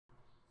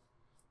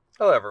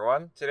Hello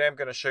everyone, today I'm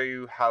going to show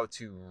you how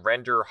to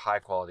render high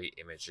quality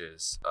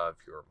images of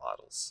your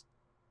models.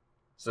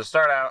 So to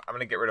start out, I'm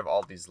going to get rid of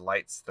all these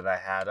lights that I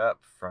had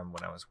up from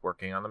when I was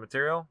working on the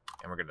material,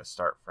 and we're going to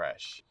start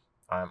fresh.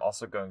 I'm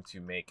also going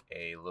to make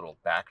a little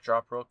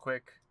backdrop real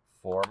quick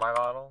for my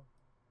model.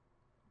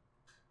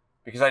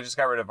 Because I just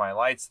got rid of my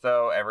lights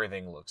though,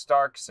 everything looks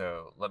dark,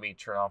 so let me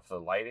turn off the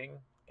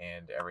lighting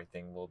and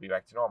everything will be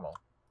back to normal.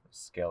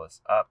 Scale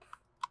this up.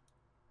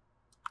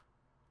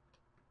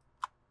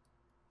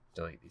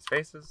 Delete these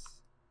faces.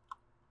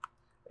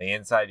 On the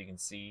inside, you can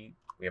see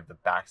we have the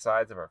back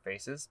sides of our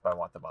faces, but I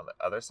want them on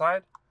the other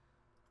side.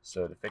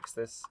 So to fix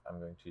this, I'm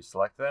going to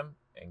select them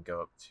and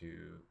go up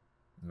to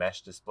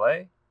Mesh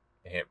Display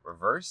and hit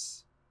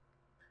Reverse.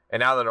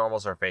 And now the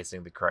normals are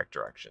facing the correct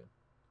direction.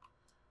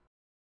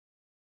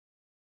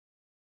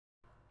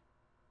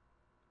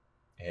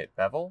 Hit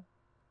Bevel.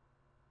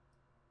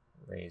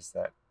 Raise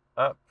that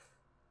up.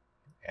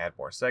 Add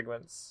more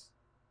segments.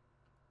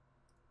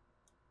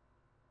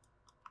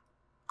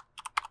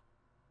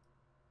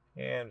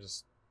 And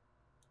just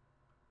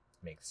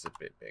make this a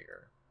bit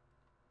bigger.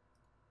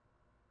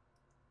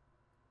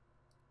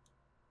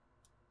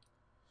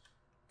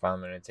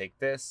 Finally, I'm going to take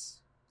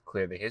this,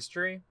 clear the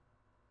history,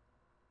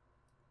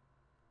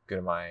 go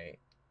to my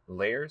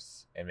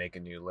layers and make a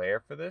new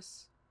layer for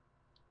this.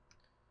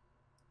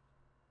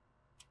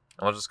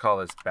 I'll just call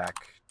this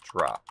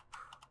backdrop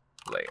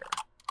layer.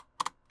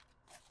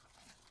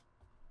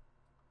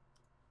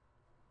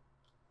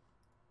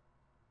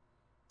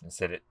 And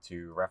set it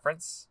to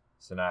reference.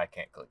 So now I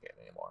can't click it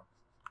anymore.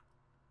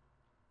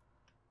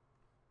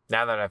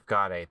 Now that I've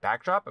got a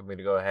backdrop, I'm going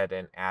to go ahead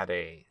and add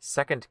a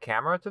second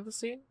camera to the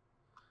scene.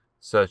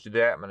 So to do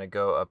that, I'm going to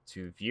go up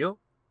to View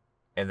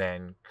and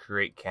then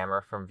Create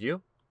Camera from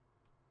View.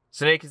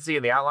 So now you can see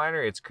in the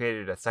outliner, it's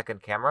created a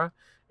second camera.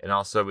 And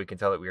also we can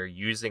tell that we are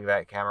using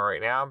that camera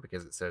right now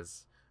because it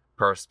says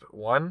Persp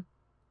 1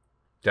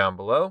 down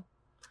below.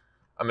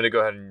 I'm going to go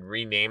ahead and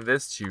rename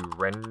this to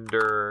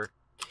Render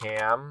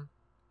Cam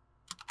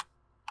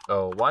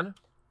 01.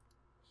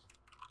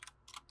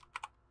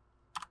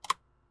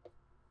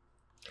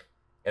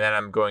 And then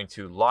I'm going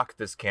to lock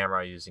this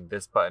camera using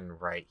this button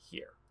right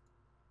here.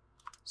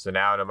 So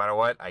now no matter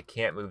what, I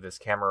can't move this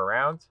camera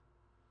around.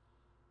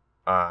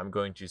 I'm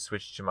going to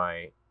switch to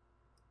my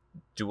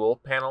dual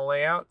panel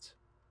layout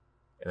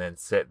and then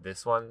set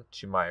this one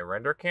to my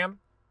render cam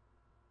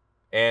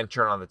and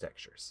turn on the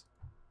textures.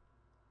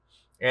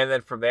 And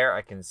then from there,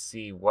 I can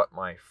see what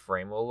my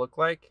frame will look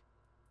like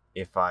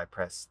if I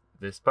press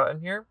this button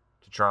here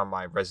to turn on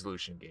my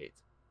resolution gate.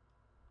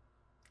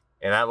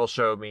 And that will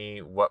show me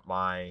what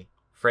my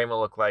frame will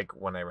look like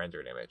when I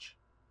render an image.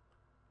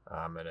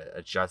 I'm going to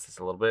adjust this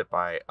a little bit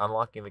by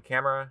unlocking the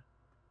camera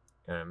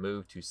and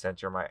move to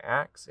center my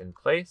axe in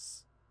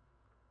place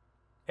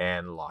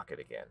and lock it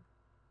again.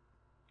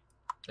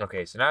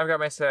 Okay, so now I've got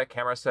my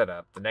camera set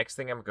up. The next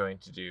thing I'm going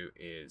to do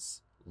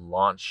is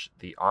launch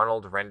the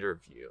Arnold render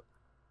view.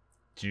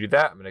 To do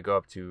that, I'm going to go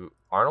up to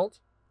Arnold,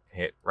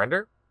 hit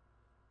render,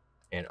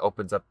 and it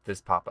opens up this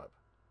pop-up.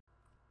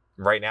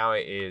 Right now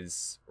it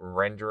is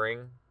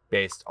rendering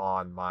based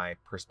on my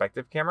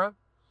perspective camera.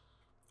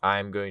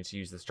 I'm going to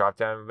use this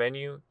drop-down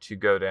menu to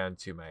go down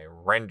to my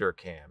render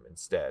cam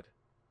instead.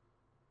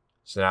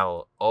 So now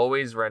it'll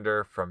always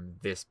render from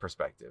this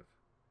perspective.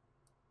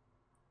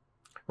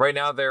 Right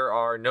now there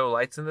are no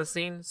lights in the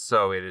scene,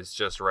 so it is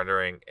just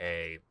rendering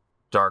a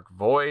dark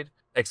void,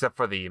 except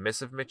for the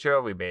emissive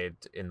material we made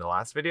in the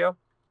last video.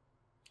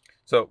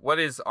 So what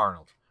is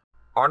Arnold?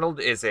 Arnold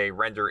is a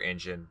render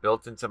engine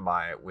built into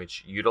Maya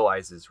which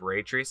utilizes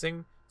ray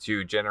tracing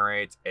to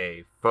generate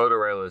a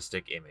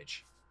photorealistic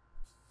image.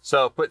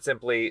 So put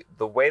simply,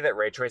 the way that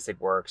ray tracing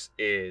works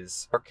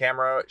is our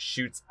camera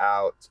shoots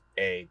out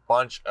a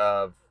bunch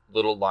of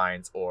little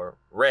lines or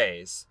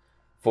rays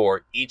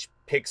for each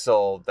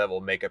pixel that will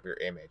make up your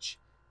image.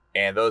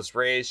 And those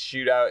rays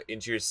shoot out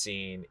into your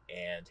scene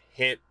and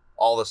hit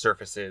all the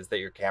surfaces that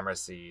your camera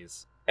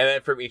sees. And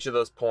then from each of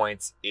those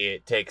points,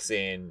 it takes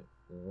in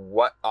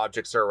what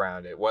objects are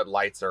around it, what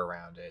lights are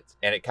around it,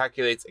 and it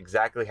calculates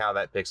exactly how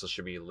that pixel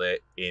should be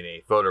lit in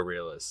a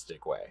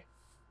photorealistic way.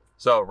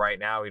 So right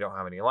now we don't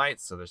have any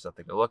lights, so there's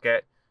nothing to look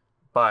at.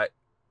 But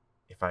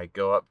if I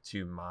go up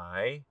to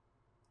my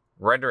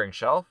rendering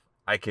shelf,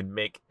 I can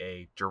make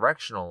a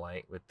directional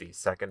light with the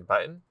second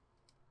button.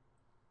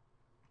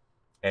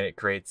 And it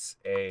creates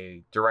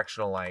a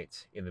directional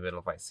light in the middle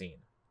of my scene.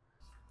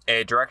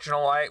 A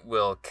directional light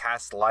will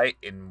cast light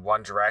in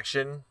one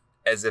direction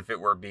as if it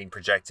were being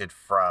projected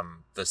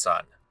from the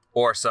sun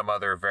or some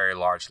other very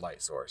large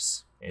light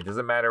source. It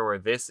doesn't matter where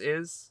this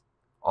is.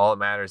 All it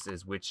matters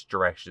is which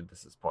direction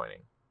this is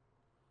pointing.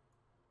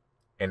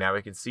 And now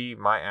we can see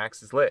my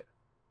axe is lit.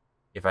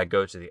 If I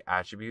go to the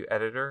attribute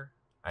editor,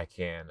 I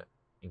can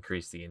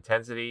increase the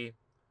intensity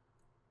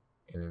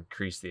and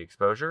increase the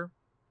exposure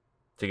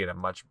to get a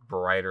much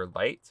brighter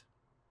light.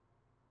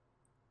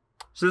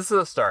 So this is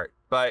a start,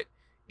 but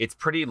it's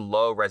pretty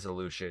low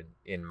resolution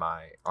in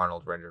my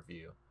Arnold render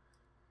view.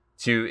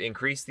 To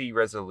increase the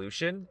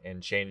resolution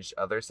and change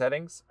other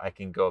settings, I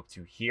can go up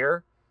to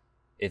here.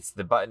 It's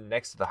the button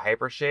next to the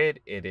hypershade.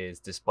 It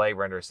is display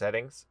render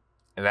settings,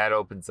 and that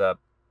opens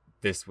up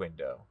this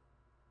window.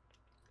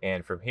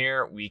 And from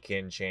here, we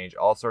can change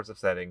all sorts of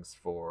settings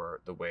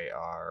for the way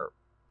our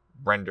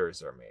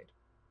renders are made.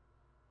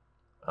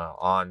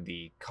 On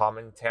the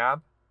common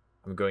tab,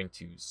 I'm going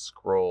to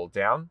scroll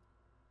down,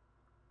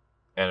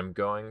 and I'm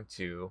going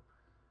to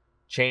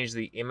change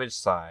the image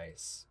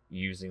size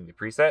using the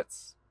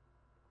presets.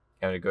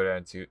 I'm going to go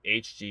down to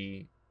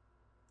HD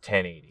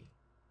 1080.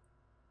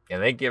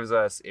 And that gives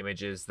us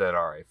images that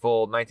are a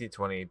full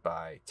 1920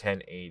 by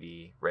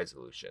 1080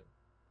 resolution.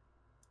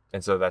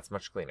 And so that's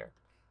much cleaner.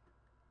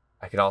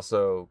 I can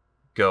also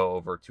go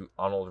over to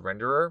Arnold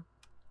Renderer.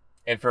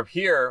 And from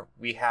here,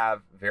 we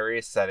have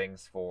various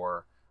settings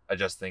for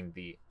adjusting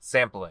the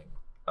sampling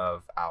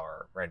of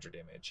our rendered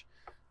image.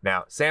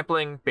 Now,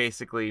 sampling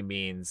basically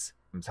means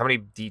how many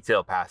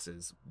detail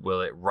passes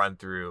will it run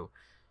through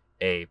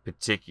a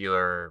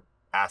particular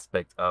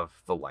aspect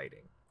of the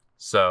lighting.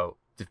 So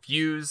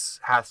diffuse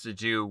has to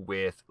do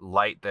with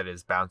light that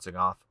is bouncing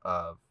off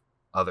of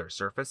other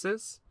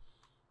surfaces.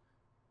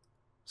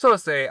 So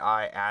say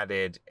I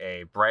added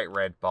a bright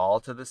red ball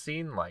to the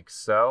scene like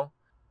so.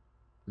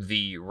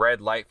 The red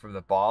light from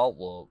the ball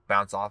will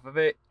bounce off of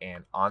it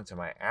and onto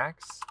my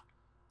axe,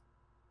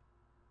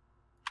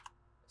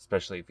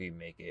 especially if we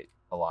make it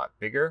a lot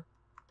bigger.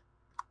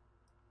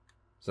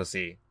 So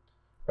see,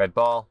 red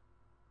ball,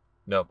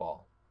 no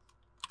ball.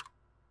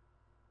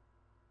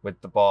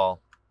 With the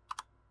ball,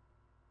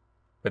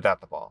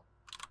 without the ball.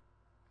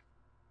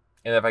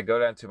 And if I go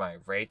down to my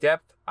ray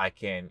depth, I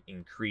can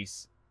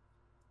increase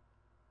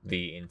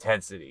the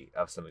intensity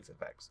of some of these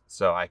effects.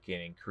 So I can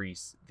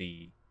increase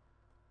the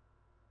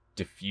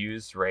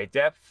diffuse ray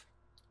depth,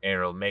 and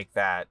it'll make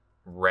that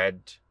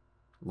red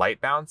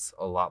light bounce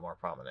a lot more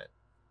prominent.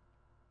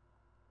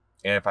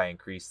 And if I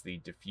increase the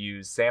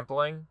diffuse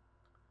sampling,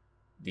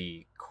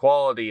 the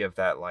quality of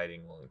that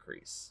lighting will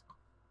increase.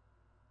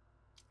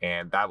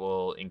 And that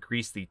will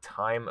increase the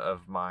time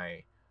of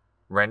my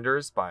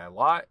renders by a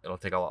lot. It'll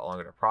take a lot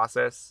longer to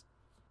process,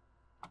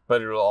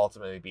 but it'll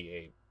ultimately be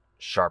a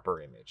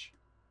sharper image.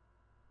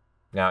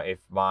 Now, if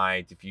my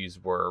diffuse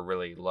were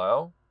really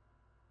low,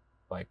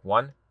 like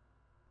 1,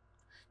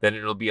 then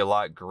it'll be a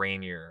lot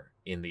grainier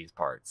in these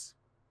parts.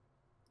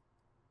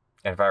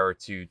 And if I were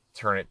to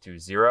turn it to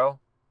 0,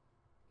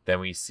 then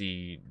we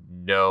see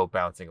no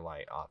bouncing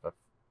light off of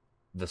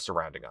the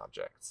surrounding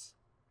objects.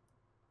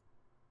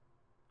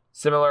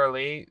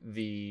 Similarly,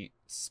 the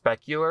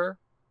specular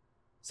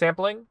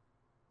sampling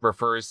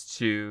refers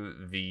to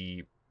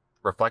the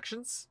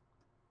reflections,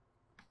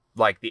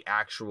 like the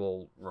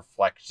actual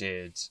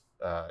reflected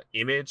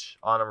image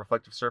on a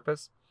reflective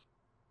surface.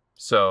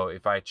 So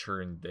if I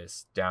turn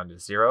this down to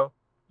 0,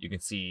 you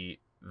can see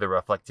the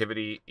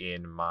reflectivity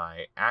in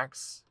my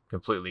axe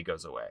completely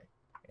goes away.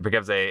 It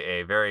becomes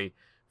a very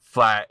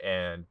flat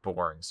and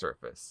boring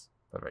surface.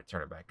 But if I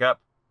turn it back up,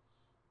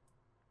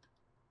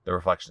 the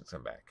reflections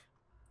come back.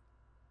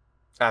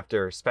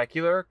 After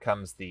specular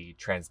comes the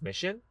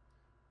transmission,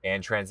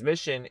 and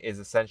transmission is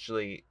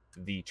essentially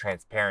the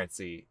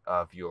transparency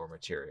of your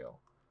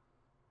material.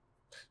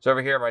 So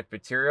over here in my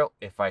material,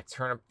 if I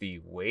turn up the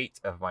weight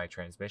of my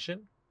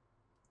transmission,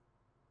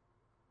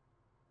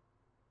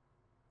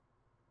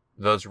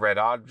 those red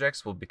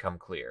objects will become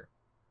clear.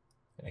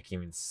 And I can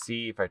even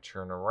see if I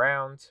turn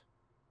around,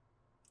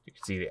 you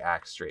can see the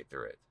axe straight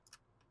through it.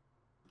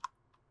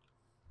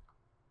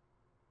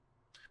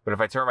 But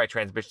if I turn my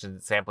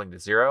transmission sampling to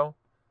 0,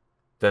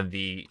 then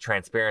the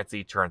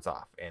transparency turns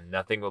off and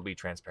nothing will be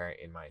transparent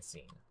in my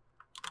scene.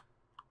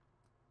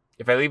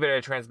 If I leave it at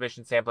a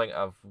transmission sampling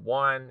of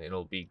 1,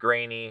 it'll be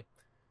grainy.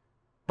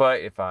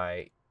 But if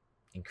I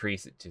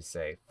increase it to,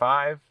 say,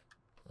 5,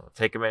 it'll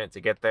take a minute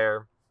to get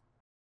there.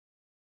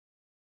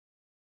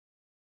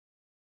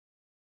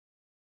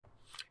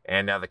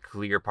 And now the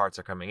clear parts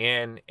are coming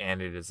in, and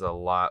it is a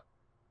lot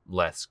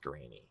less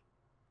grainy.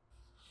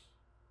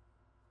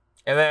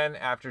 And then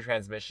after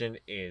transmission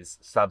is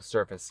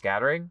subsurface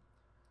scattering.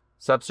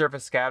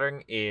 Subsurface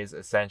scattering is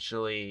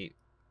essentially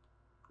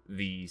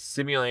the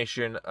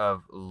simulation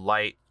of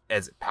light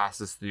as it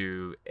passes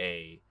through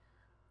a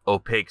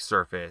opaque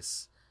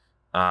surface.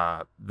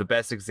 The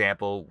best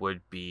example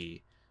would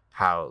be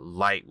how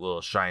light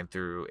will shine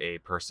through a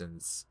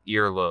person's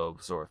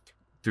earlobes or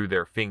through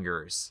their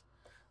fingers.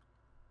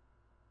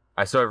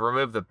 So I've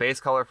removed the base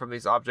color from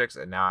these objects,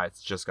 and now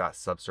it's just got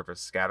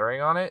subsurface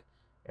scattering on it.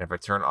 And if I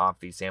turn off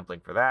the sampling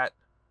for that,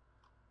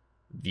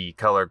 the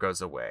color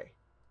goes away.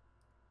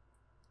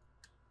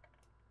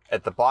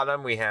 At the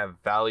bottom, we have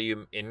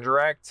volume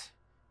indirect,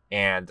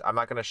 and I'm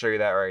not going to show you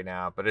that right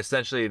now, but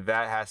essentially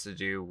that has to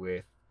do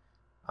with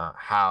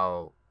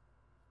how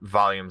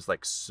volumes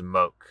like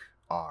smoke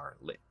are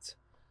lit.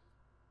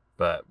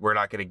 But we're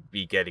not going to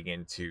be getting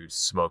into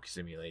smoke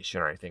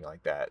simulation or anything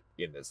like that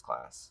in this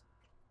class.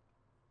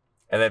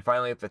 And then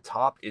finally at the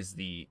top is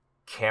the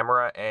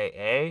camera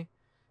AA.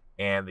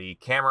 And the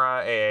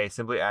camera AA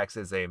simply acts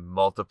as a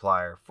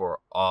multiplier for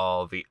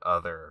all the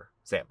other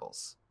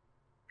samples.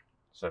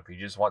 So if you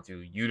just want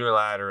to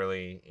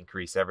unilaterally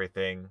increase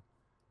everything,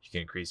 you can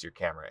increase your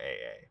camera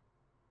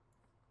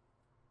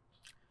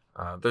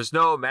AA. There's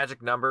no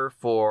magic number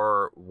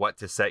for what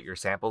to set your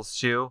samples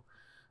to.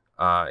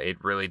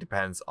 It really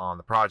depends on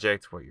the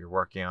project, what you're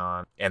working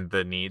on, and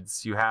the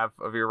needs you have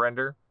of your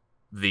render.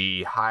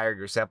 The higher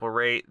your sample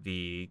rate,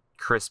 the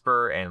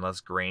crisper and less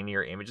grainy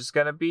your image is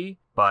going to be,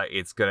 but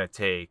it's going to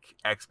take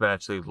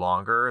exponentially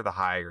longer the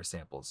higher your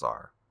samples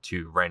are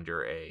to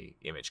render a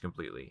image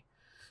completely.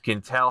 You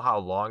can tell how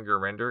long your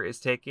render is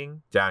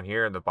taking down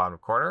here in the bottom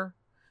corner.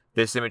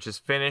 This image is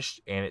finished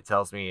and it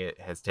tells me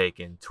it has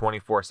taken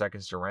 24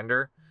 seconds to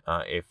render.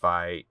 If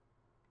I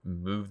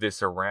move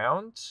this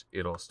around,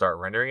 it'll start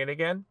rendering it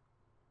again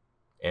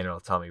and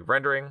it'll tell me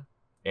rendering,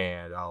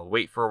 and I'll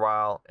wait for a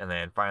while, and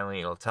then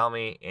finally it'll tell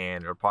me,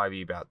 and it'll probably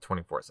be about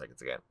 24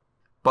 seconds again.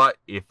 But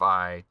if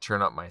I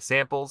turn up my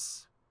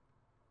samples,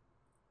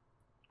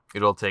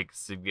 it'll take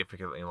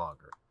significantly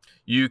longer.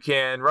 You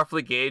can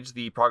roughly gauge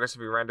the progress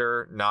of your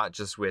render, not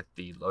just with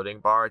the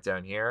loading bar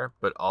down here,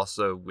 but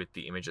also with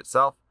the image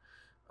itself.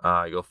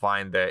 You'll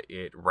find that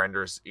it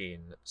renders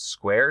in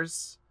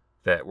squares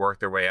that work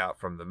their way out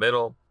from the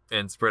middle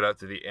and spread out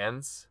to the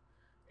ends.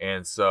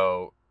 And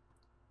so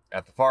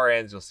at the far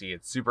ends, you'll see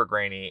it's super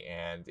grainy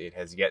and it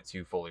has yet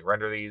to fully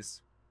render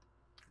these.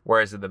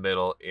 Whereas in the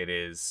middle, it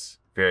is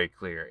very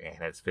clear and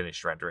has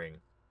finished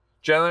rendering.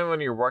 Generally,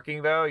 when you're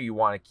working, though, you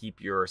want to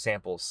keep your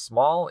samples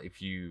small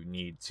if you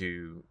need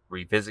to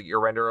revisit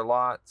your render a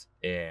lot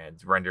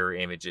and render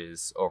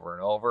images over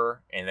and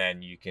over. And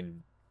then you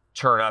can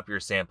turn up your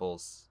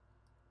samples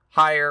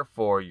higher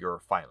for your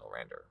final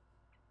render.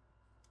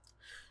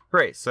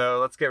 Great, so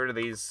let's get rid of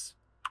these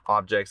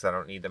objects. I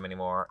don't need them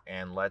anymore.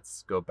 And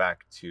let's go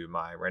back to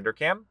my render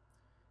cam.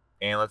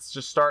 And let's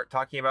just start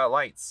talking about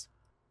lights.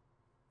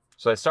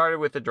 So I started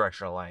with the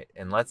directional light,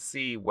 and let's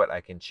see what I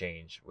can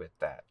change with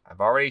that. I've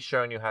already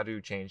shown you how to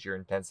change your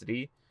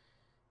intensity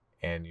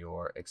and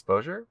your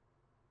exposure.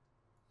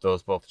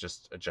 Those both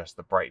just adjust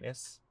the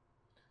brightness.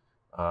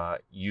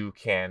 You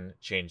can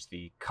change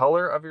the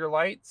color of your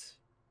light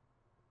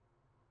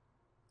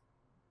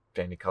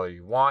to any color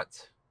you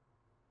want.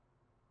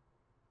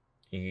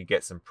 You can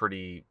get some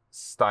pretty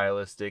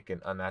stylistic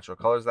and unnatural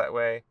colors that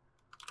way.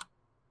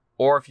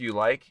 Or if you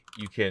like,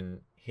 you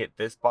can hit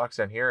this box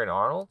down here in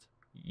Arnold,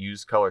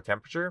 use color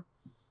temperature,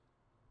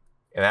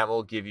 and that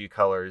will give you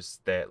colors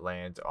that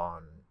land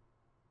on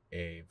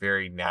a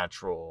very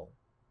natural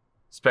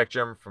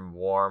spectrum from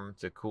warm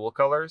to cool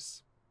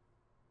colors.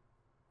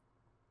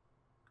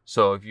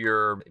 So if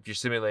you're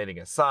simulating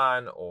a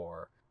sun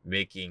or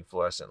making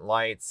fluorescent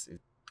lights,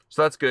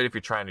 so that's good if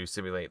you're trying to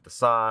simulate the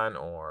sun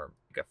or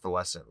a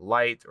fluorescent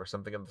light or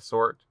something of the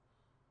sort.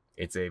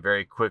 It's a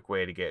very quick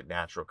way to get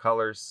natural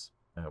colors.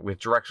 With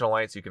directional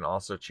lights, you can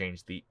also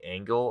change the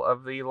angle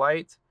of the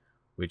light,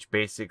 which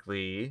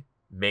basically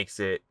makes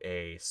it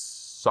a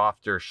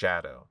softer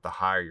shadow the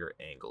higher your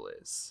angle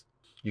is.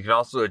 You can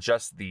also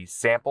adjust the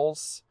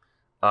samples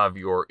of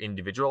your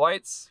individual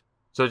lights.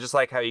 So just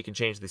like how you can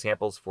change the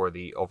samples for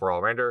the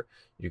overall render,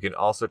 you can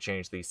also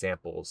change the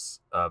samples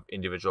of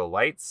individual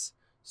lights.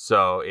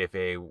 So if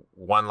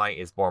one light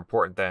is more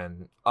important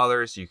than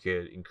others, you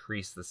could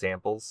increase the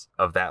samples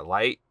of that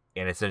light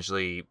and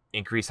essentially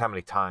increase how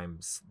many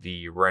times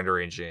the render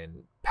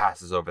engine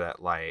passes over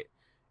that light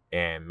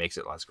and makes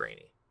it less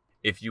grainy.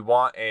 If you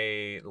want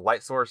a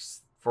light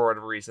source for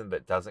whatever reason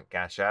that doesn't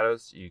cast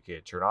shadows, you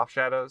could turn off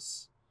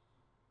shadows.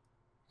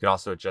 You can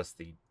also adjust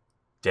the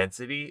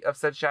density of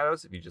said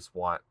shadows if you just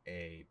want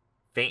a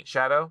faint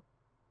shadow.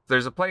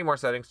 There's plenty more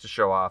settings to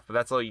show off, but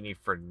that's all you need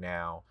for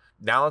now.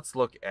 Now let's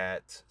look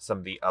at some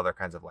of the other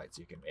kinds of lights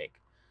you can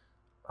make.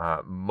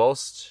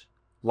 Most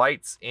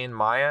lights in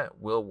Maya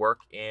will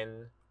work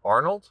in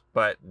Arnold,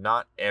 but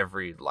not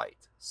every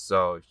light.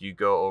 So if you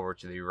go over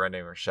to the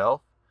rendering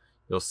shelf,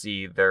 you'll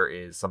see there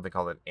is something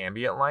called an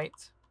ambient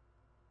light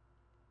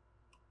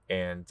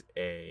and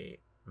a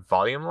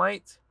volume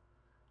light,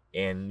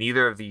 and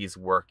neither of these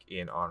work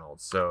in Arnold.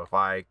 So if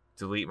I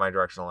delete my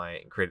directional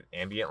light and create an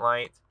ambient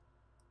light,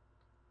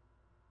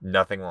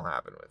 nothing will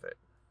happen with it.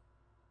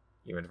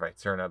 Even if I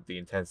turn up the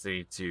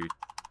intensity to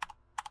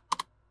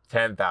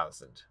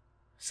 10,000.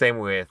 Same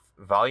with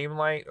volume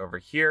light over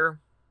here.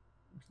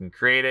 You can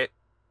create it,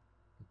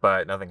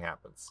 but nothing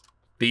happens.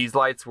 These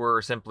lights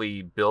were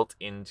simply built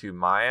into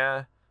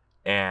Maya,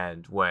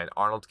 and when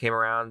Arnold came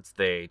around,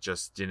 they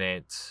just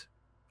didn't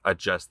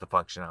adjust the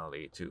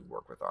functionality to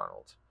work with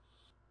Arnold.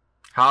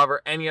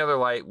 However, any other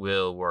light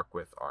will work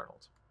with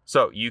Arnold.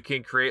 So you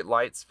can create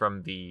lights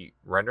from the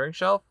rendering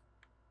shelf,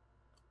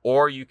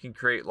 or you can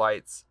create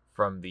lights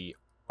from the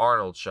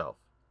Arnold shelf.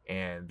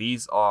 And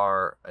these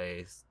are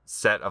a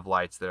set of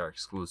lights that are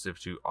exclusive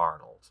to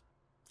Arnold.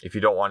 If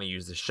you don't want to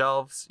use the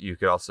shelves, you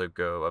could also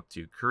go up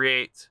to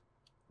Create,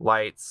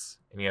 Lights,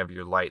 and you have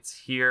your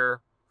lights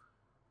here,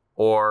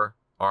 or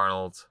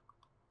Arnold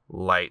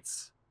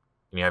Lights,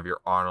 and you have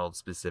your Arnold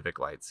specific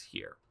lights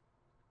here.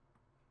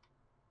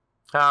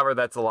 However,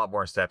 that's a lot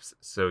more steps,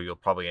 so you'll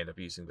probably end up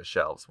using the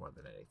shelves more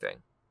than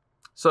anything.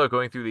 So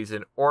going through these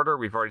in order,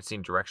 we've already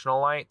seen directional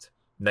light.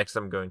 Next,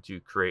 I'm going to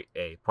create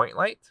a point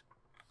light.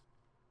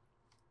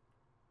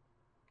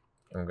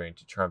 I'm going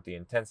to turn up the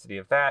intensity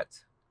of that.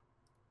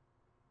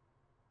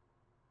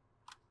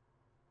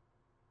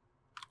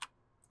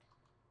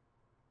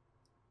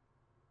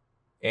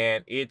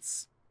 And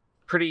it's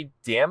pretty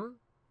dim.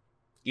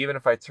 Even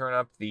if I turn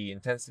up the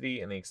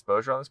intensity and the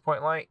exposure on this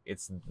point light,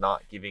 it's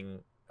not giving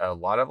a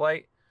lot of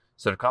light.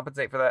 So to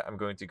compensate for that, I'm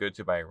going to go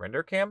to my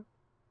render cam.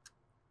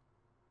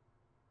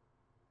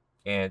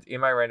 And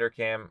in my render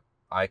cam,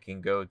 I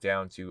can go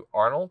down to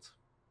Arnold.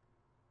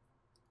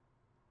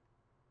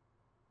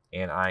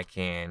 And I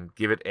can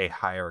give it a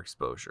higher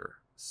exposure.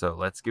 So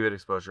let's give it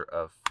exposure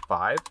of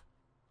 5.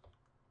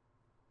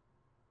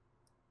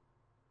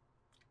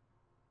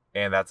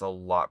 And that's a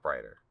lot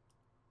brighter.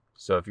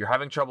 So if you're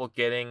having trouble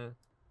getting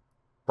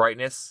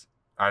brightness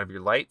out of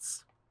your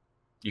lights,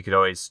 you could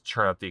always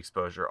turn up the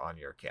exposure on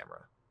your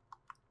camera.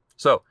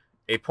 So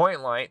a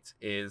point light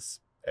is,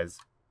 as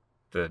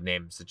the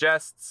name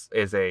suggests,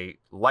 is a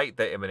light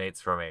that emanates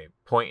from a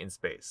point in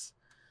space.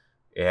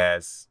 It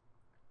has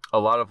a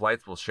lot of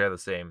lights will share the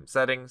same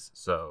settings.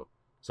 So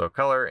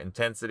color,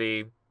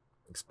 intensity,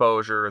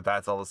 exposure,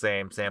 that's all the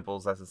same.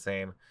 Samples, that's the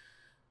same.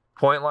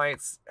 Point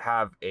lights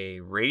have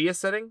a radius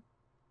setting,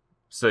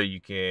 so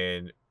you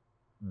can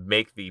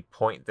make the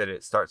point that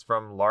it starts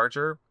from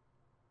larger,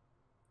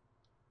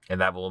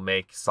 and that will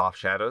make soft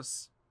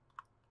shadows.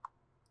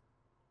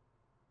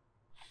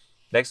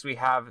 Next, we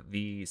have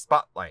the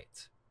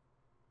spotlight,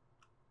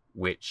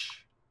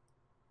 which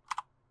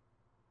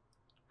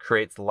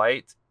creates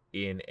light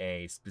in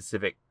a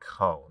specific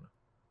cone.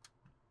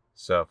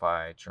 So if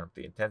I turn up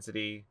the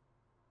intensity,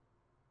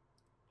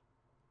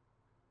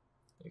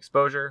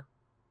 exposure,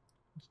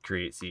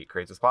 see it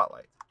creates a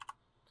spotlight.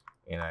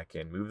 And I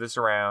can move this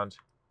around,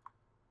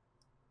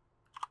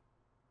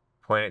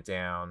 point it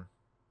down.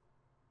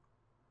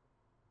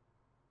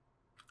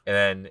 And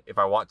then if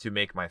I want to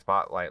make my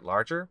spotlight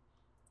larger,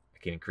 I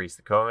can increase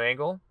the cone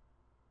angle.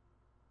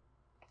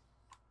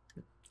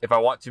 If I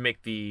want to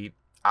make the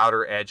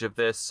outer edge of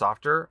this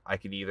softer, I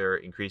can either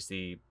increase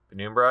the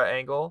penumbra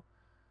angle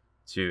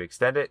to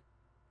extend it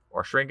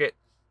or shrink it,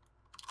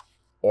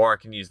 or I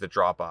can use the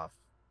drop off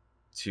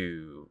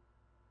to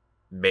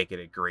make it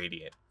a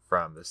gradient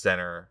from the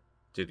center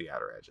to the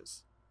outer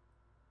edges.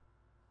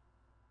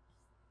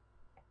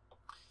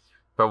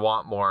 If I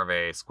want more of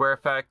a square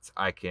effect,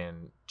 I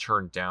can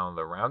turn down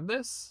the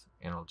roundness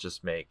and I'll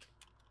just make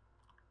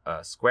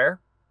a square.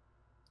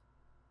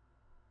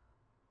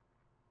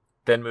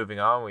 Then moving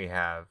on, we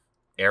have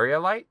area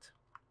light.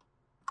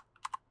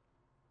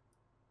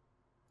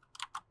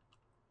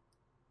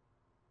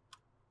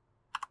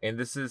 And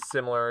this is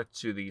similar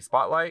to the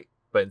spotlight,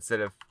 but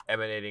instead of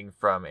emanating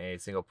from a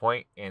single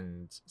point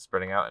and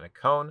spreading out in a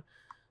cone,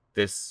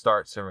 this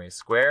starts from a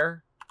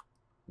square,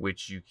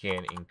 which you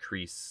can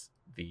increase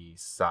the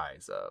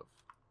size of.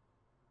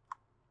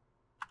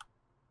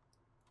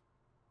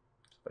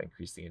 If I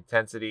increase the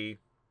intensity,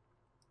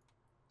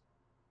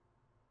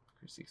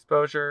 increase the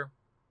exposure,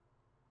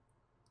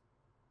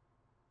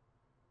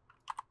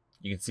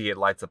 you can see it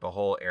lights up a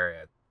whole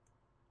area.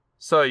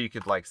 So you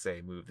could, like,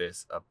 say, move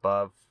this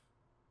above,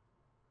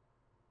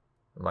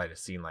 light a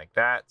scene like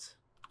that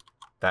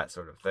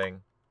sort of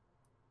thing.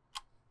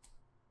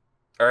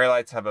 Area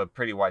lights have a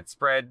pretty wide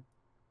spread,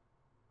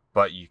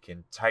 but you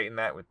can tighten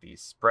that with the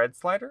spread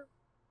slider.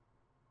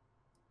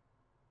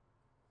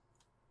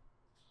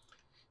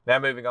 Now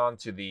moving on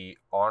to the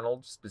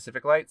Arnold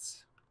specific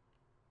lights.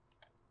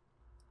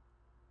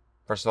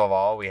 First of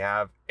all, we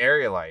have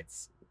area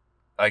lights.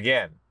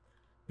 Again,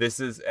 this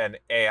is an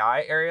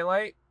AI area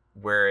light,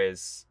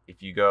 whereas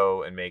if you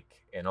go and make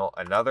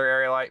another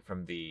area light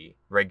from the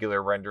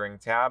regular rendering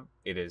tab,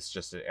 it is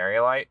just an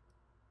area light.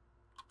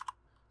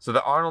 So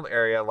the Arnold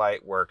area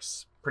light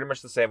works pretty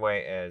much the same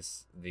way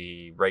as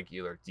the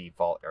regular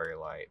default area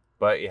light,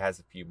 but it has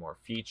a few more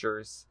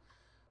features.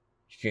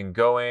 You can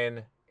go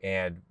in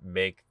and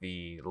make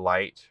the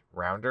light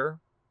rounder,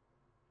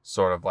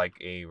 sort of like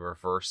a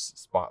reverse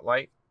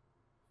spotlight.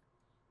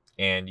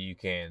 And you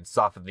can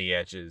soften the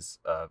edges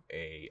of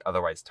a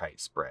otherwise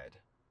tight spread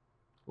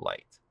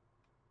light.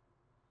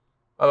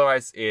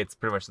 Otherwise, it's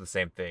pretty much the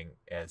same thing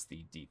as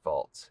the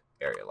default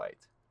area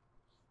light.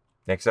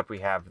 Next up, we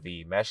have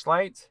the mesh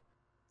light.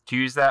 To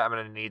use that, I'm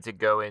going to need to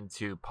go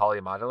into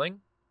polymodeling.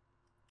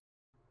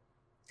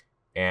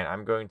 And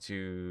I'm going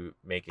to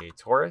make a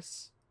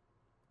torus.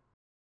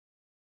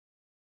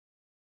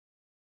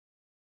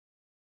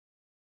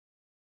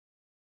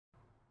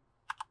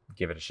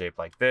 Give it a shape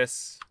like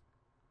this.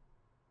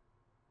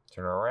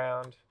 Turn it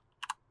around.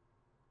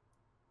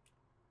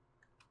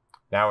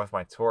 Now with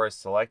my torus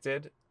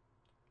selected,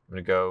 I'm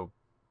going to go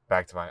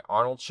back to my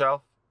Arnold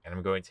shelf and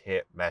I'm going to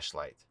hit mesh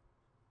light.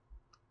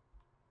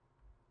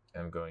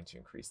 I'm going to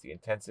increase the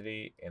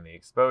intensity and the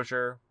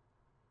exposure.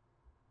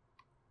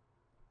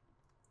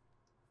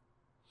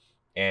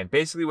 And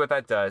basically what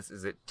that does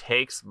is it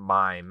takes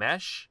my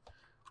mesh,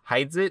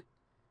 hides it,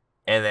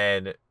 and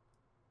then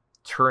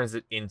turns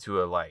it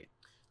into a light.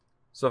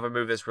 So if I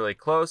move this really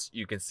close,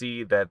 you can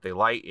see that the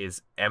light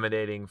is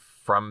emanating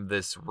from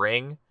this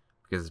ring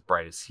because it's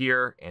brightest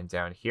here and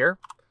down here.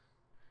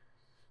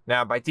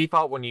 Now, by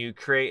default, when you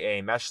create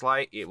a mesh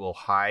light, it will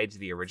hide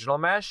the original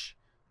mesh.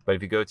 But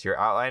if you go to your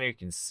outliner, you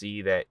can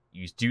see that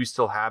you do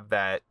still have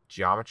that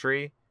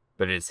geometry,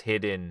 but it is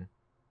hidden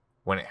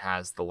when it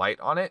has the light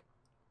on it.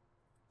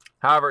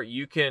 However,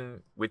 you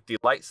can, with the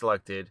light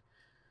selected,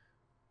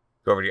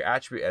 go over to your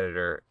attribute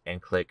editor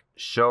and click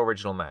show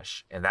original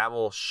mesh, and that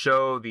will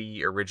show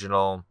the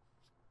original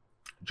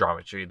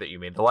geometry that you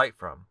made the light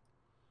from.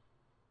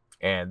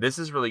 And this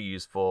is really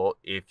useful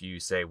if you,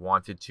 say,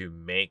 wanted to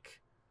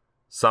make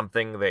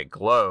something that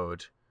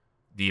glowed,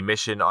 the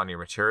emission on your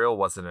material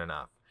wasn't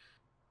enough.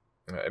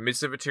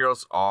 Emissive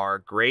materials are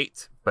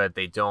great, but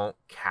they don't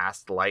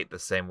cast light the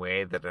same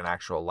way that an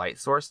actual light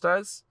source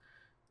does.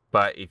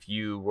 But if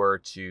you were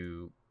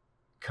to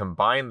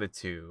combine the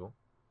two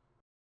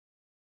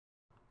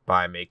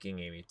by making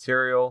a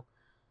material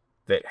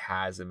that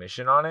has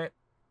emission on it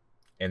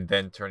and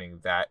then turning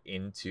that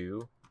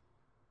into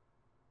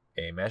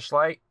a mesh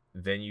light,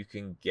 then you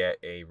can get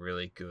a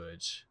really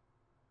good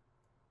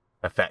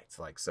effect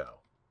like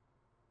so.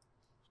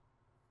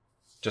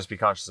 Just be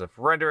conscious of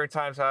rendering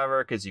times,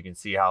 however, because you can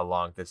see how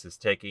long this is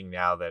taking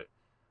now that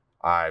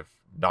I've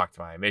knocked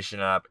my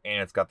emission up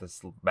and it's got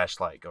this mesh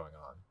light going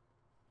on.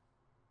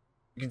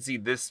 You can see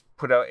this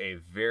put out a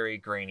very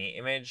grainy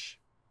image.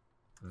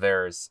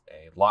 There's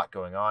a lot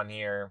going on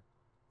here,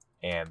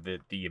 and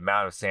the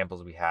amount of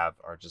samples we have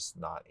are just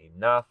not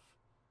enough.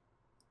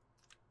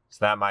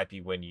 So that might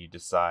be when you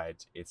decide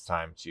it's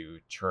time to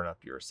turn up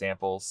your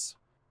samples.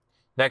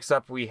 Next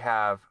up, we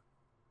have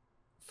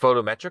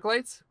photometric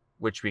lights,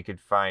 which we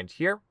could find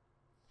here.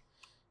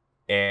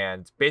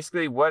 And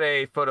basically what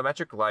a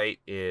photometric light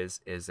is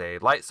a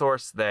light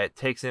source that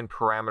takes in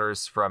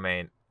parameters from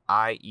an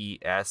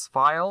IES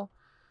file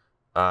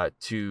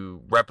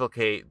to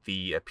replicate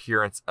the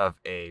appearance of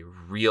a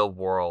real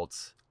world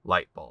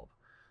light bulb.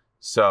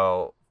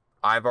 So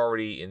I've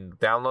already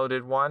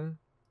downloaded one.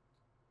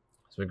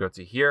 So we go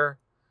to here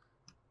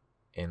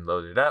and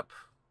load it up.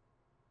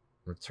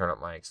 I'm going to turn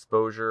up my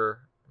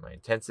exposure, my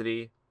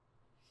intensity.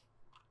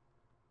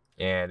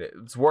 And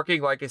it's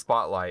working like a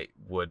spotlight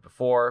would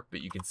before,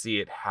 but you can see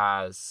it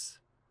has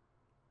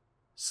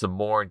some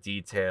more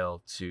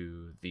detail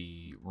to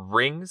the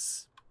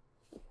rings.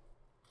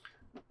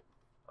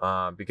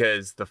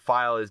 Because the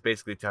file is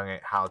basically telling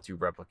it how to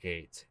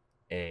replicate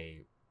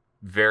a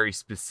very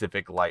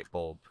specific light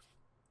bulb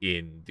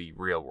in the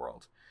real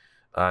world.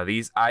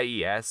 These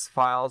IES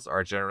files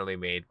are generally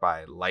made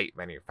by light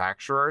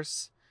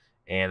manufacturers,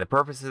 and the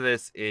purpose of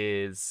this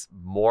is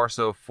more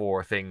so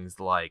for things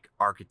like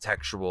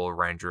architectural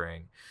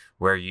rendering,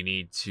 where you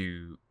need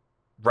to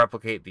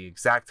replicate the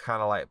exact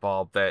kind of light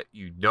bulb that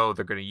you know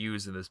they're going to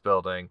use in this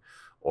building,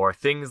 or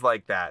things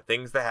like that.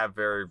 Things that have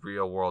very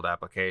real world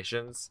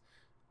applications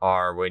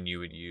are when you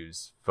would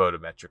use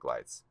photometric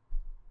lights.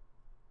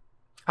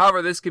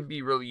 However, this could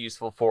be really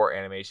useful for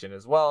animation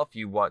as well if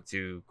you want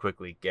to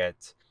quickly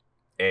get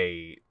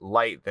a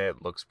light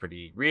that looks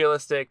pretty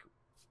realistic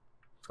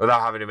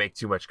without having to make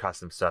too much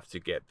custom stuff to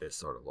get this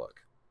sort of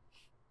look.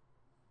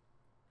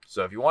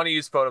 So if you want to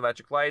use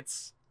photometric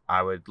lights,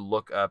 I would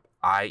look up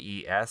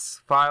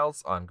IES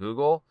files on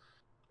Google,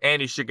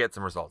 and you should get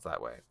some results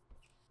that way.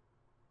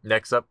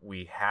 Next up,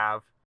 we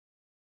have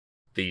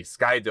the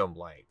sky dome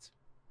light.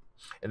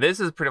 And this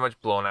is pretty much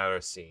blown out of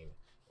our scene.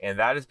 And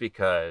that is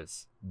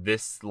because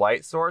this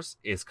light source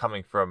is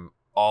coming from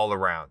all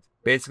around.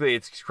 Basically,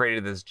 it's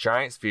created this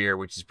giant sphere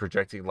which is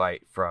projecting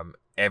light from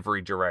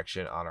every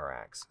direction on our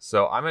axe.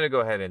 So I'm going to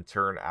go ahead and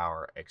turn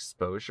our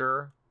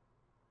exposure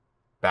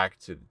back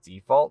to the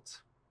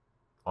default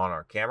on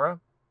our camera,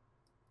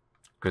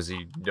 because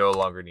you no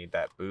longer need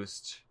that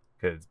boost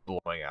because it's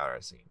blowing out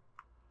our scene.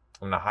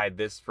 I'm going to hide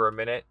this for a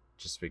minute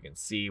just so we can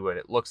see what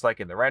it looks like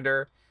in the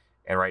render.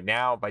 And right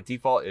now, by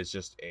default, it's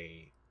just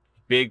a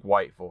big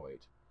white void.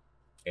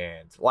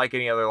 And like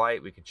any other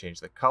light, we can change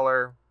the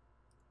color.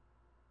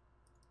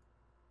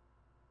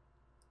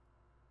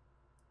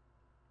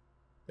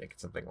 Make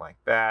it something like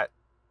that.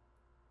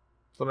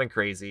 Something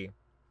crazy.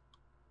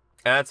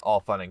 And that's all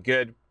fun and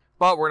good,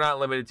 but we're not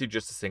limited to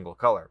just a single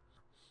color.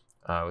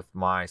 With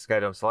my sky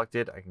dome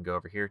selected, I can go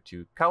over here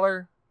to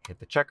color, hit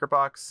the checker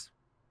box.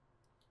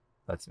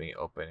 Lets me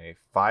open a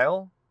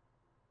file.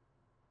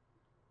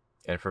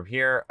 And from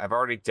here, I've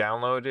already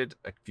downloaded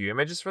a few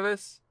images for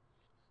this.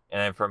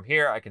 And then from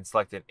here, I can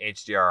select an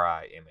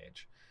HDRI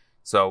image.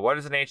 So what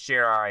is an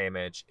HDRI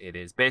image? It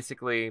is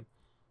basically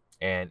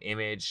an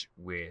image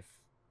with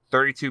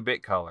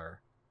 32-bit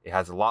color. It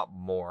has a lot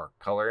more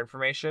color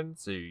information,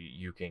 so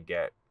you can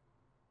get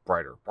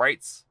brighter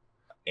brights.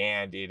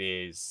 And it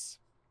is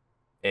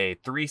a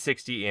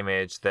 360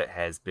 image that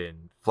has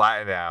been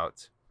flattened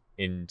out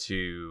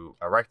into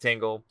a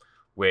rectangle,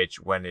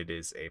 which when it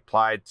is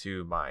applied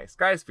to my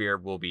sky sphere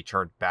will be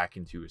turned back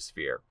into a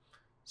sphere.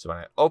 So when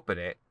I open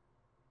it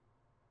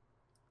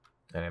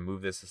and I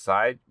move this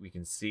aside, we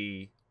can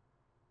see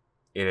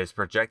it has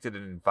projected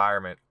an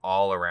environment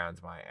all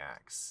around my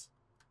axe.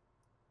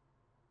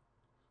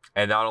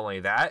 And not only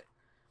that,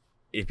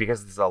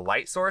 because it's a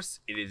light source,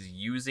 it is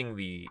using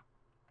the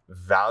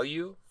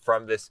value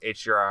from this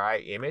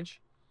HDRI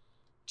image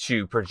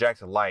to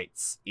project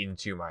lights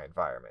into my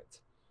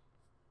environment.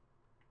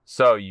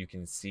 So you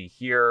can see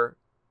here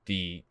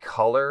the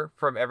color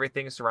from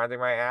everything surrounding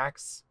my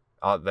axe,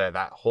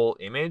 that whole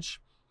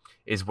image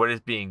is what is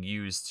being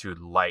used to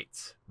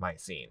light my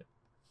scene.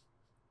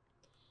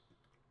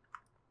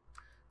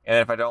 And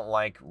if I don't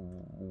like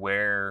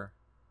where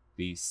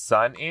the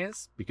sun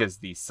is, because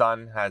the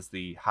sun has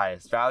the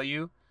highest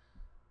value,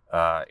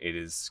 it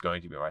is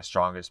going to be my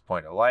strongest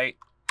point of light,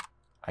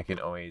 I can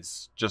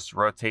always just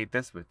rotate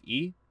this with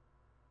E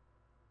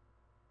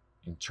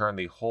and turn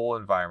the whole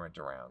environment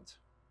around.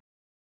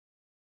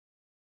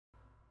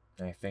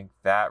 And I think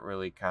that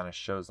really kind of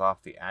shows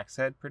off the axe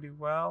head pretty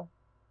well.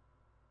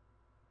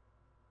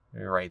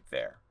 Right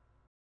there.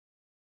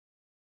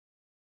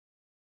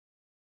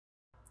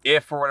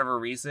 If for whatever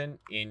reason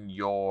in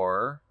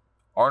your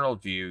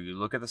Arnold view, you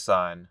look at the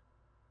sun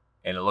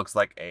and it looks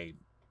like a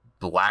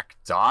black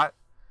dot,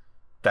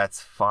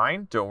 that's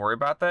fine. Don't worry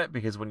about that,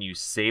 because when you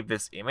save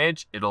this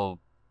image, it'll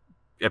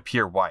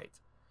appear white.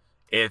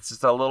 It's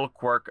just a little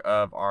quirk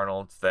of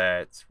Arnold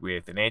that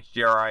with an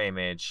HDRI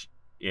image,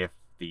 if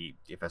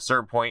a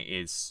certain point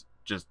is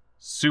just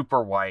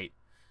super white,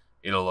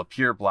 it'll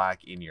appear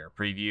black in your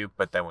preview,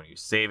 but then when you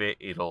save it,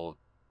 it'll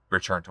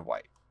return to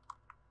white.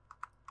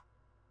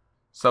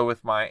 So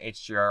with my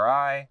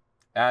HDRI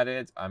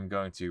added, I'm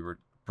going to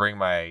bring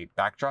my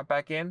backdrop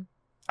back in.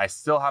 I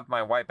still have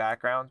my white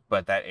background,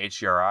 but that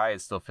HDRI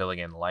is still filling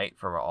in light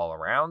from all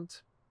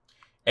around.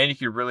 And you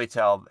can really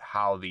tell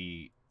how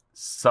the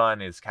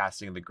sun is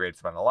casting the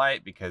greatest amount of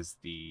light because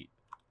the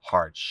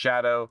hard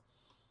shadow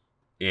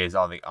is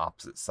on the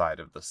opposite side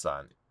of the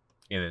sun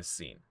in this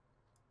scene.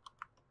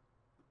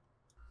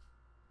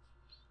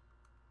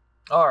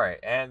 All right,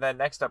 and then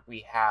next up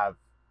we have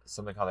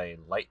something called a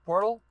light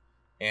portal.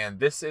 And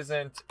this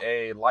isn't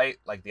a light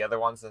like the other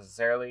ones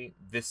necessarily.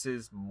 This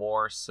is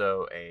more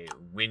so a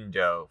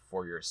window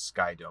for your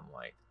sky dome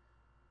light.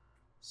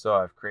 So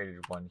I've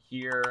created one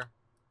here,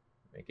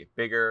 make it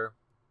bigger.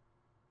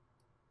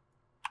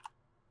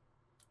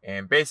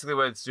 And basically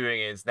what it's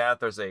doing is now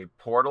that there's a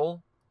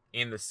portal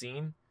in the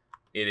scene,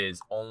 it is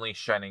only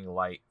shining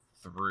light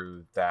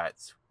through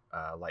that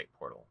light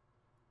portal.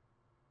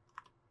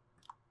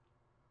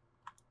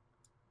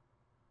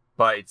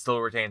 But it still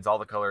retains all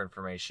the color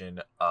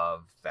information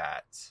of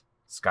that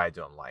sky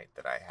dome light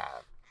that I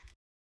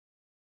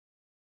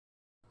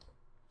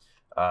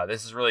have.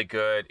 This is really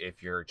good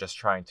if you're just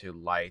trying to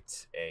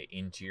light a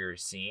interior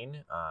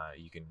scene.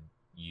 You can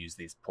use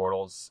these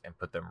portals and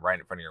put them right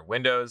in front of your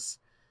windows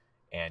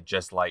and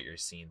just light your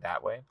scene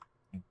that way.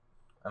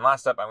 And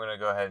last up, I'm going to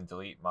go ahead and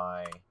delete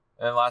my...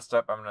 And then last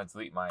up, I'm going to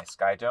delete my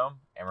sky dome,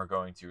 and we're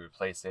going to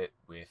replace it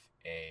with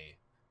a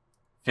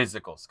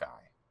physical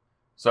sky.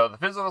 So the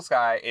physical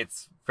sky,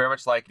 it's very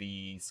much like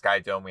the sky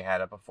dome we had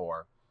up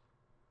before.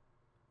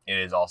 It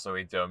is also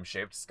a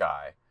dome-shaped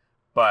sky.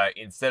 But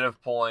instead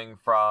of pulling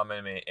from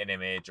an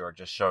image or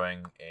just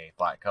showing a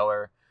flat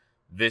color,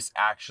 this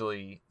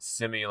actually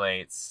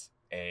simulates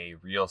a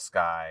real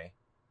sky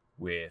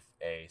with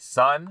a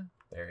sun.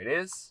 There it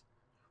is,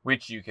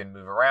 which you can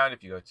move around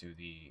if you go to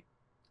the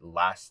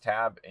last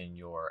tab in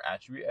your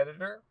attribute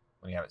editor.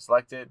 When you have it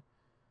selected,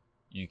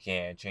 you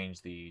can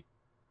change the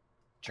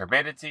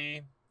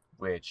turbidity,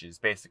 which is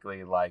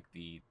basically like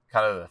the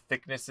kind of the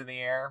thickness in the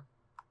air.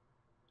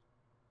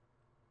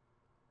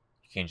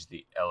 You change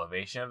the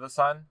elevation of the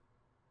sun.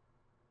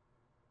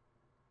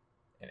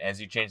 And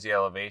as you change the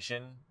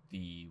elevation,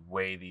 the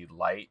way the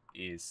light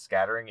is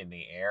scattering in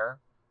the air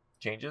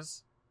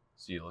changes.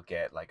 So you look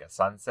at like a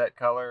sunset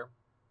color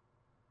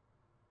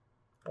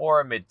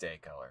or a midday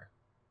color.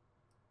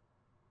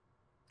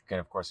 You can,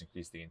 of course,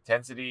 increase the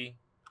intensity.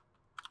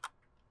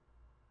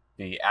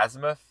 The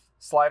azimuth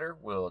slider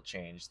will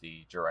change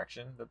the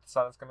direction that the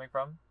sun is coming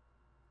from.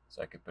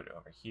 So I could put it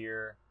over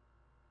here,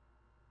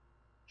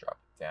 drop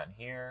it down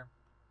here.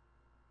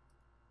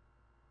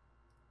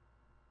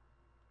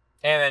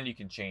 And then you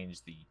can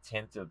change the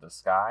tint of the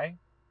sky.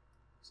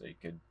 So you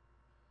could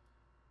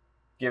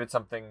give it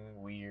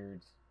something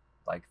weird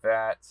like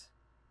that.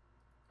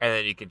 And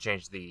then you can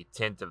change the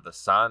tint of the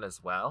sun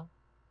as well.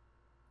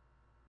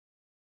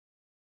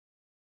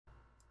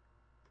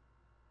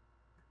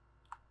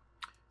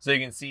 So you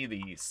can see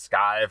the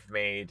sky I've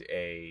made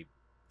a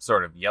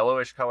sort of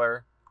yellowish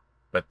color,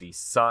 but the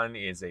sun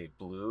is a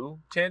blue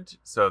tint.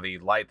 So the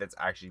light that's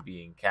actually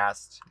being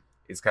cast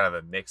is kind of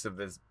a mix of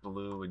this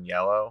blue and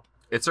yellow.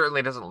 It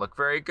certainly doesn't look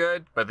very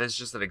good, but this is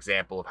just an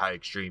example of how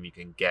extreme you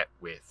can get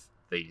with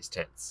these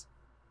tints.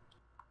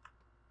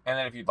 And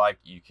then if you'd like,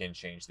 you can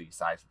change the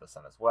size of the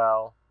sun as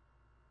well.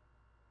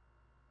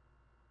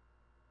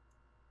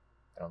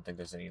 I don't think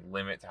there's any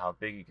limit to how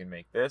big you can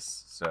make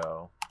this,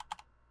 so...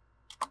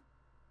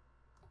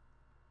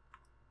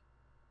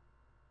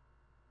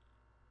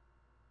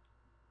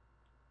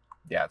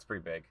 yeah, it's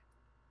pretty big.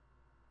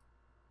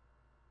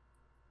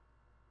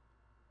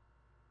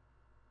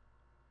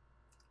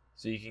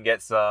 So you can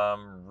get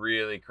some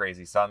really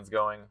crazy suns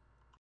going.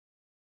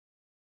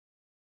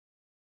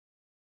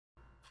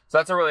 So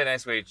that's a really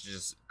nice way to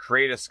just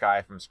create a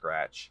sky from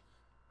scratch.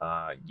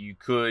 You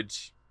could,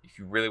 if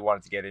you really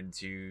wanted to get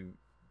into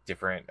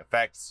different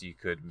effects, you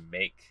could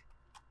make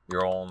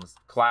your own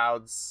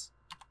clouds,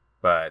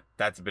 but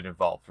that's a bit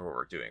involved for what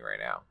we're doing right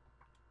now.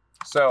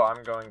 So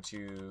I'm going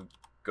to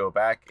go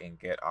back and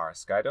get our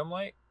sky dome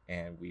light,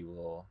 and we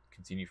will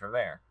continue from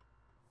there.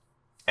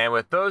 And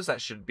with those,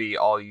 that should be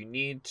all you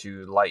need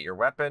to light your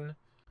weapon.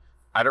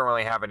 I don't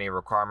really have any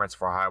requirements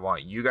for how I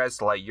want you guys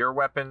to light your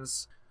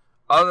weapons,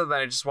 other than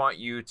I just want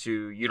you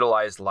to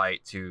utilize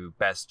light to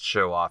best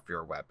show off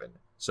your weapon.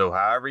 So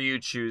however you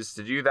choose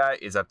to do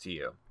that is up to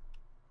you.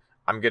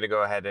 I'm going to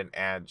go ahead and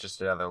add just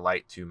another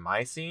light to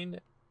my scene,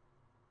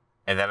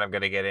 and then I'm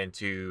going to get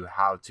into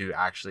how to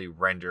actually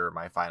render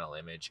my final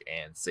image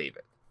and save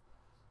it.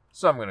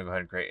 So I'm going to go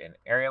ahead and create an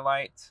area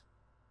light.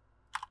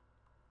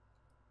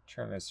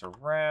 Turn this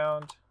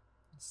around,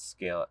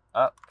 scale it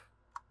up.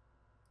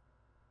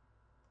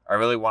 I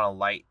really want to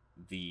light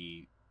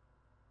the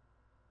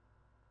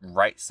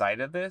right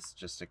side of this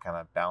just to kind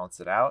of balance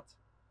it out.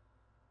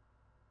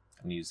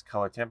 And use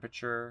color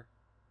temperature,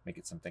 make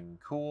it something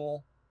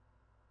cool.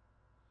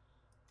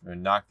 I'm going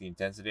to knock the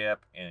intensity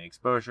up and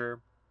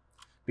exposure.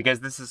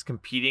 Because this is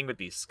competing with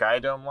the sky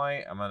dome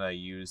light, I'm going to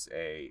use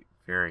a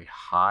very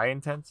high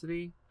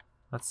intensity.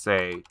 Let's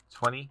say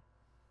 20.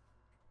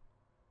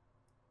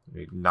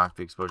 Knock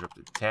the exposure up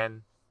to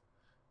 10.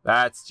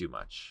 That's too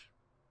much.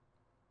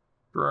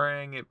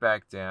 Bring it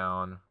back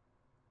down.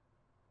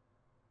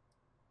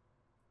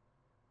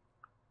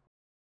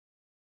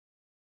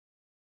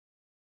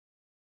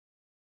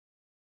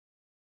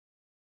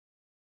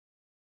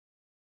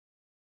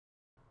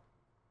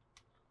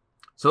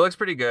 So it looks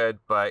pretty good,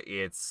 but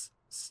it's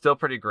still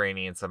pretty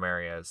grainy in some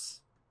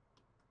areas.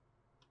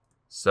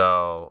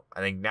 So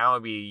I think now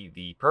would be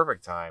the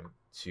perfect time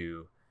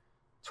to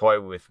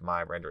toy with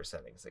my render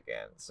settings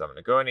again. So I'm going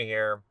to go into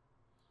here,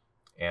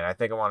 and I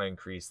think I want to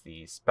increase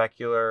the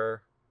specular,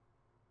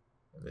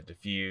 and the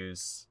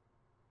diffuse,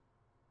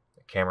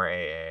 the camera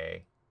AA.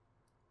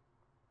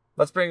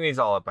 Let's bring these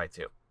all up by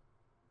 2.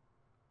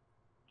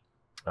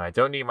 I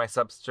don't need my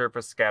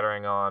subsurface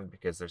scattering on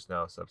because there's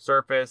no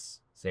subsurface.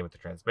 Same with the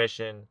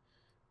transmission.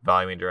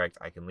 Volume indirect,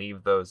 I can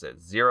leave those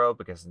at 0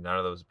 because none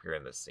of those appear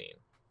in this scene.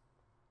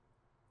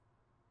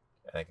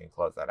 And I can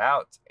close that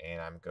out,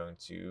 and I'm going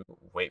to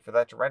wait for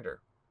that to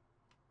render.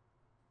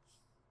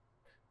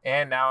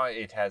 And now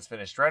it has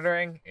finished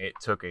rendering. It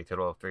took a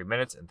total of 3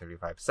 minutes and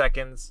 35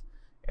 seconds,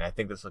 and I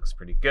think this looks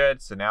pretty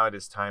good. So now it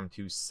is time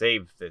to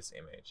save this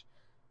image.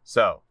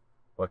 So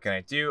what can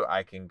I do?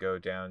 I can go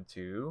down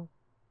to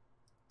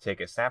take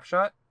a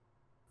snapshot.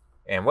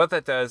 And what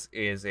that does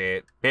is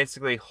it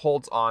basically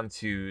holds on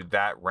to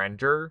that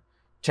render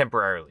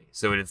temporarily.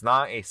 So it is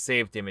not a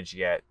saved image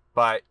yet,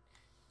 but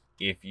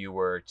if you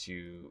were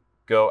to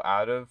go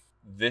out of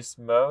this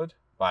mode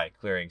by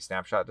clearing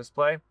snapshot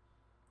display,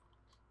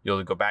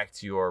 you'll go back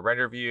to your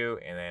render view,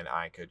 and then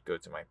I could go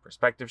to my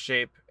perspective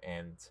shape,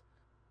 and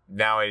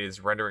now it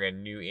is rendering a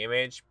new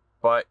image.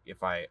 But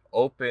if I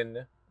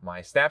open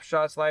my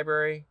snapshots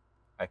library,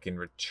 I can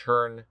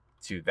return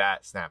to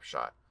that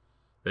snapshot.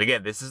 But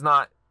again, this is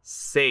not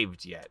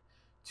saved yet.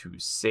 To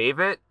save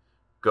it,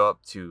 go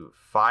up to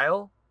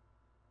File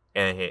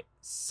and hit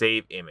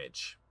Save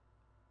Image.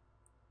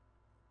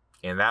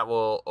 And that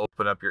will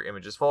open up your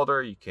images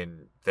folder. You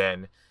can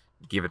then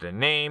give it a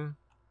name.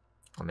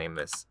 I'll name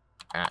this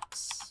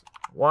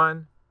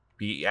X1.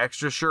 Be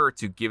extra sure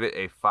to give it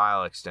a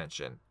file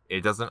extension.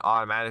 It doesn't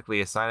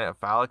automatically assign it a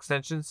file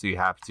extension, so you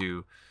have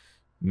to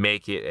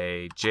make it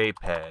a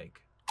JPEG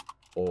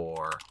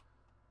or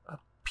a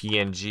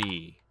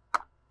PNG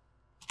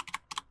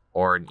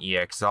or an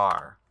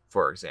EXR,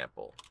 for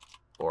example,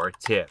 or a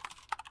TIFF.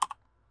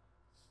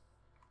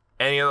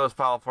 Any of those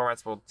file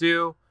formats will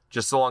do,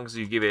 just so long as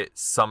you give it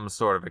some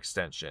sort of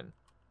extension.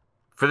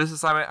 For this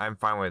assignment, I'm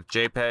fine with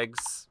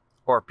JPEGs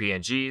or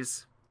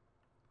PNGs,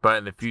 but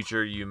in the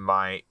future, you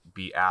might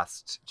be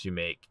asked to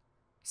make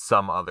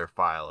some other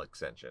file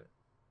extension.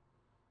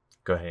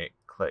 Go ahead and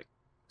click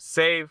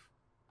Save,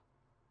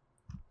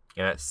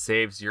 and it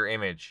saves your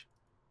image.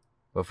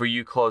 Before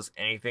you close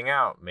anything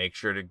out, make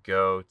sure to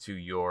go to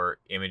your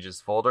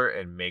images folder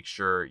and make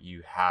sure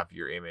you have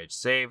your image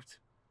saved.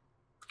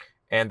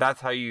 And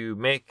that's how you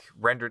make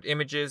rendered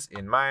images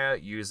in Maya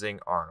using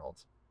Arnold.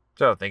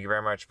 So thank you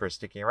very much for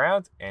sticking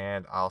around,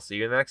 and I'll see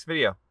you in the next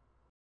video.